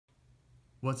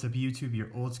What's up YouTube, your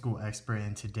old school expert,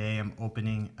 and today I'm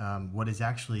opening what is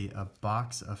actually a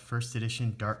box of first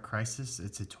edition Dark Crisis.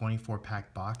 It's a 24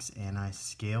 pack box and I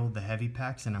scaled the heavy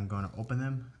packs and I'm going to open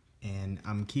them, and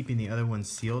I'm keeping the other ones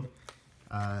sealed.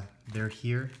 They're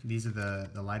here. These are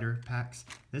the lighter packs.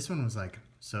 This one was like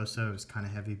so-so, it was kind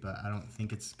of heavy, but I don't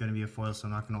think it's going to be a foil, so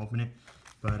I'm not going to open it.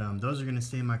 But those are going to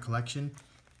stay in my collection,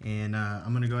 and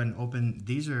I'm going to go ahead and open.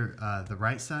 These are the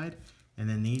right side, and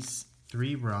then these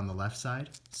three were on the left side,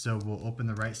 so we'll open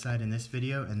the right side in this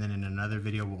video, and then in another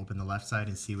video we'll open the left side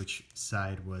and see which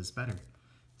side was better.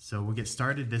 So we'll get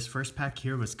started. This first pack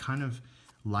here was kind of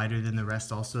lighter than the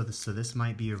rest also, so this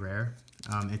might be a rare.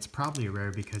 It's probably a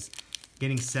rare because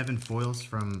getting 7 foils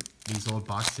from these old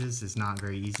boxes is not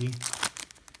very easy.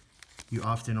 You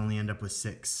often only end up with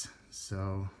 6,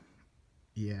 so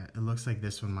yeah, it looks like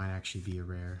this one might actually be a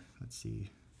rare. Let's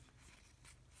see.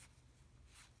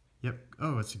 Yep.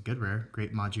 Oh, it's a good rare.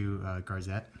 Great Maju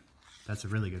Garzette. That's a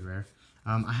really good rare.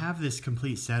 I have this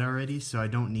complete set already, so I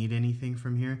don't need anything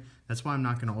from here. That's why I'm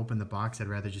not going to open the box. I'd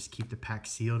rather just keep the pack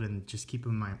sealed and just keep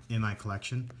them in my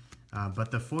collection.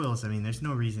 But the foils, I mean, there's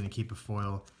no reason to keep a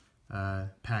foil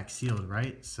pack sealed,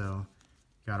 right? So,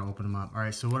 gotta open them up.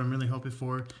 Alright, so what I'm really hoping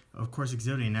for, of course,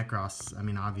 Exodia Necros, I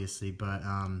mean, obviously, but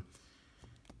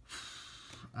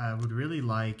I would really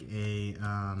like a...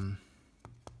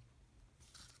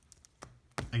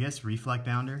 I guess Reflect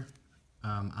Bounder.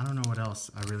 I don't know what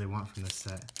else I really want from this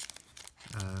set.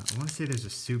 I want to say there's a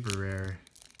super rare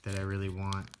that I really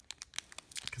want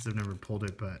because I've never pulled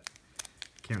it, but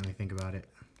can't really think about it.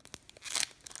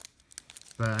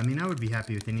 But I mean, I would be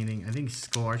happy with anything. I think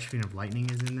Skull Archfiend of Lightning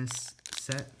is in this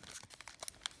set,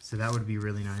 so that would be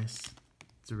really nice.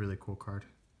 It's a really cool card.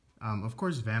 Of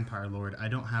course, Vampire Lord. I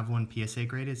don't have one PSA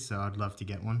graded, so I'd love to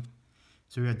get one.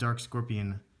 So we got Dark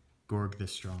Scorpion, Gorg the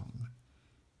Strong.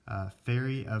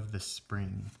 Fairy of the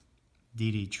Spring,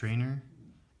 DD Trainer,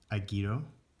 Agito,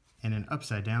 and an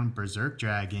upside down Berserk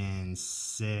Dragon.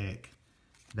 Sick.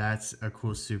 That's a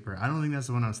cool super. I don't think that's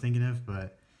the one I was thinking of,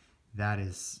 but that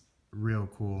is real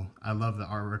cool. I love the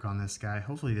artwork on this guy.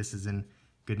 Hopefully this is in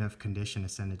good enough condition to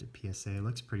send it to PSA. It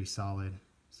looks pretty solid.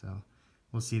 So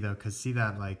we'll see though, because see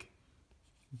that, like,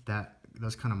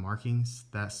 those kind of markings,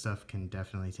 that stuff can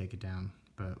definitely take it down,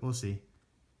 but we'll see.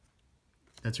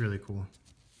 That's really cool.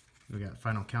 We got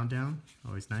Final Countdown,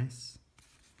 always nice.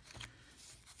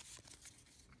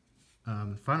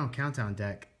 Final Countdown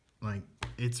deck, like,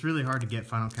 it's really hard to get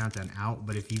Final Countdown out,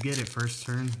 but if you get it first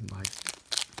turn, like,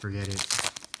 forget it.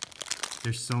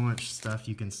 There's so much stuff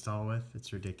you can stall with,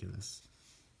 it's ridiculous.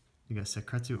 You got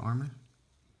Sekretsu Armor.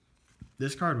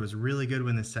 This card was really good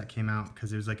when this set came out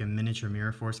because it was like a miniature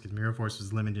Mirror Force, because Mirror Force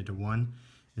was limited to 1,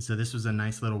 and so this was a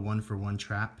nice little 1-for-1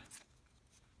 trap.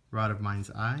 Rod of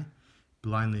Mind's Eye.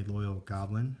 Blindly Loyal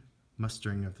Goblin,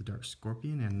 Mustering of the Dark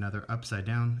Scorpion, and another upside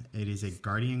down. It is a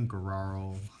Guardian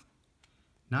Grarl.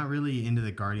 Not really into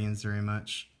the Guardians very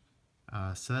much.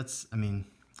 So that's, I mean,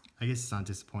 I guess it's not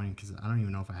disappointing because I don't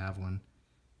even know if I have one.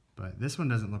 But this one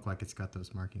doesn't look like it's got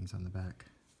those markings on the back.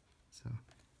 So,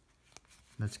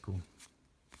 that's cool.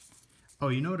 Oh,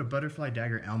 you know what? A Butterfly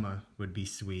Dagger Elma would be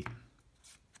sweet.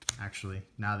 Actually,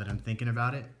 now that I'm thinking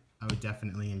about it, I would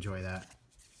definitely enjoy that.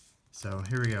 So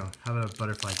here we go. How about a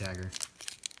Butterfly Dagger?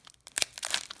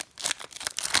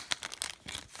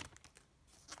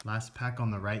 Last pack on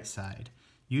the right side.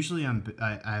 Usually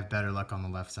I have better luck on the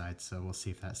left side, so we'll see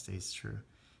if that stays true.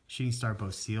 Shooting Star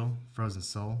Bow Seal, Frozen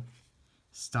Soul,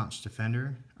 Staunch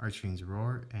Defender, Archfiend's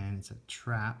Roar, and it's a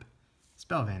trap.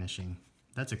 Spell Vanishing.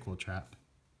 That's a cool trap.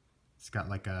 It's got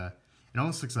like a... It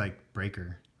almost looks like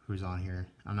Breaker, who's on here.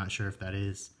 I'm not sure if that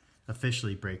is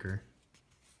officially Breaker.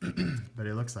 But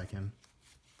it looks like him.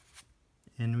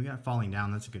 And we got Falling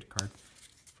Down. That's a good card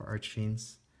for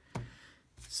Archfiends.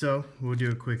 So we'll do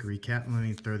a quick recap. Let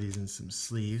me throw these in some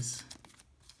sleeves,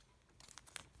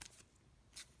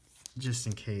 just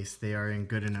in case they are in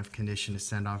good enough condition to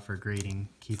send off for grading.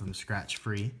 Keep them scratch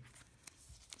free.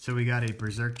 So we got a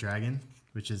Berserk Dragon,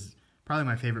 which is probably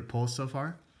my favorite pull so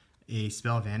far. A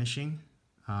Spell Vanishing,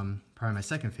 probably my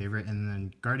second favorite, and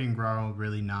then Guardian Grarl,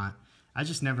 really not. I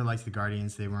just never liked the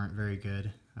Guardians. They weren't very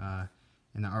good, and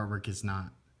the artwork is not,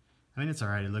 I mean, it's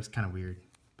alright. It looks kind of weird,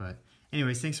 but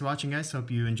anyways, thanks for watching, guys. Hope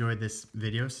you enjoyed this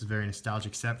video. This is a very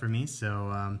nostalgic set for me, so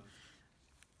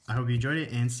I hope you enjoyed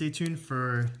it, and stay tuned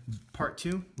for part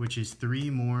 2, which is 3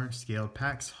 more scaled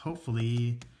packs.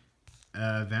 Hopefully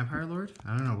Vampire Lord?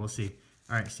 I don't know, we'll see.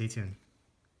 Alright, stay tuned.